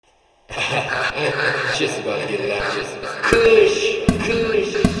Just about to get loud. Kush.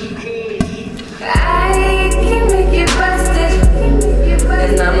 I can make you busted,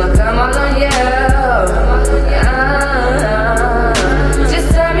 and I'ma come all on you. Just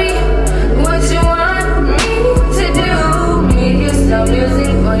tell me what you want me to do. Make you some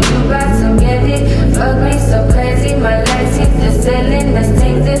music or you got some candy. Fuck me so crazy, my legs keep descending. Let's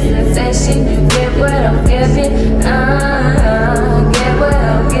take this sensation. You get what I'm giving. Get what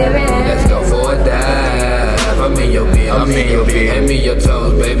I'm giving. Let's go for a dive. I'm in your bed, hand me your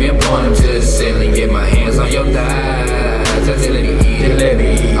toes, baby, and point them to the ceiling. Get my hands on your thighs, just let me eat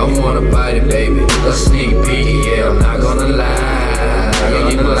it. I wanna bite it, baby, a sneak peek, yeah, I'm not gonna lie.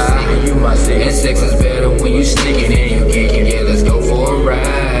 You my secret. And sex is better when you sneaking and you geeking. Yeah, let's go for a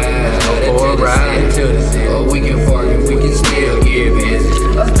ride. To the city. Or we can fuck and we can still get busy.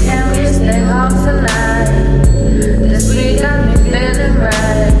 Or can we stay home tonight? This week got me feeling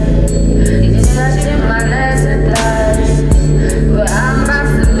right. You touching my legs and thighs, but I'm about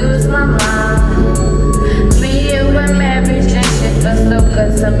to lose my mind. Me, you, and Mary Jane, shit feel so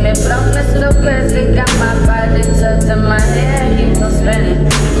good to me. Blow me so crazy, got my body tucked in my hair, you gon' spin it.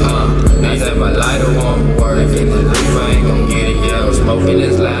 Now that my lighter won't work, if the leaf I ain't gon' get it, yeah, I'm smoking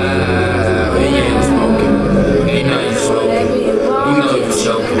this loud. Yeah, I'm smoking. Ain't know you smoking. You know you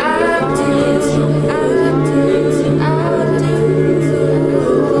choking.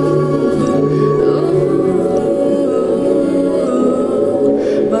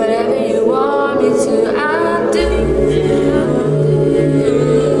 Whatever you want me to, I'll do.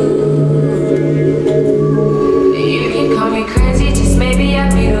 You can call me crazy, just maybe I'll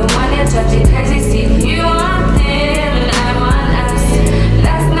be the one that drives you crazy. See, you want them and I want us.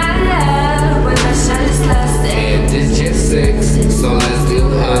 That's not love, but that's just lust. And this just sex, so let's do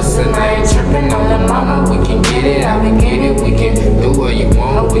us. And I ain't tripping on the mama. We can get it, I can get it. We can do what you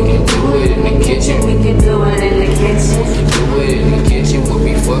want. We can do it in the kitchen. We can do it in the kitchen. We can do it in the kitchen. We'll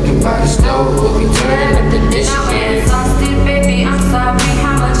be fucking by the stove. We'll be turning up the dishes. Now I'm exhausted, baby, I'm sorry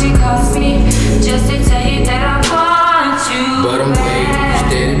how much it cost me just to tell you that I want you. But I'm waiting, you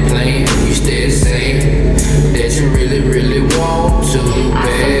steady playing, you stay the same. That you really want to, I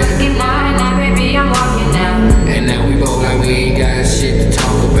said babe. fucking now, baby, I'm walking now. And now we both like we ain't got shit to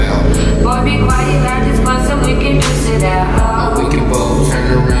talk about. Boy, be quiet, I just want so we can juice it out. Or we can both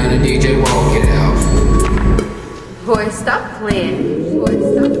turn around and DJ walk it out. Boy, stop playing. Boy,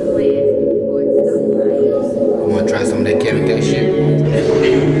 stop playing. Boy, stop playing. You wanna try some of that Kevin K shit?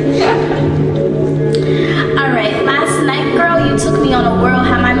 Alright, last night, girl, you took me on a whirl.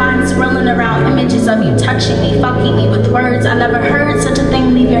 Had my mind swirling around images of you touching me, fucking me with words I never heard such a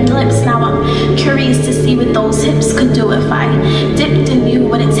thing leave your lips. Now I'm curious to see what those hips could do if I dipped in you.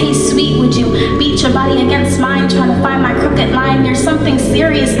 Would it taste sweet? Would you beat your body against mine, trying to find my crooked line? There's something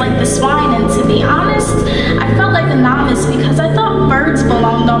serious like this wine, and to be honest, I felt like a novice because I thought birds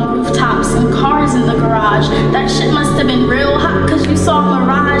belonged on rooftops and cars in the garage. That shit must have been real hot cause you saw a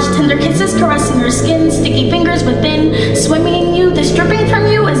mirage. Tender kisses caressing your skin, sticky fingers within, swimming in you. This dripping from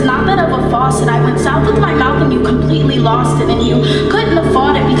you is not that of a faucet. I went south with my mouth and you completely lost it, and you couldn't have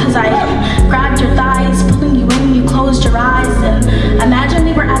fought it because I grabbed your thighs, pulling you in, you closed your eyes. And imagine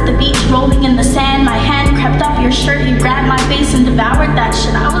we were at the beach rolling in the sand. My hand crept up your shirt, you grabbed my face and devoured that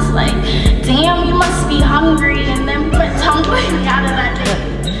shit. I was like, damn, you must be hungry. And then we went tumbling out of that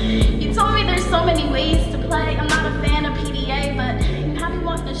day. You told me there's so many ways to play. I'm not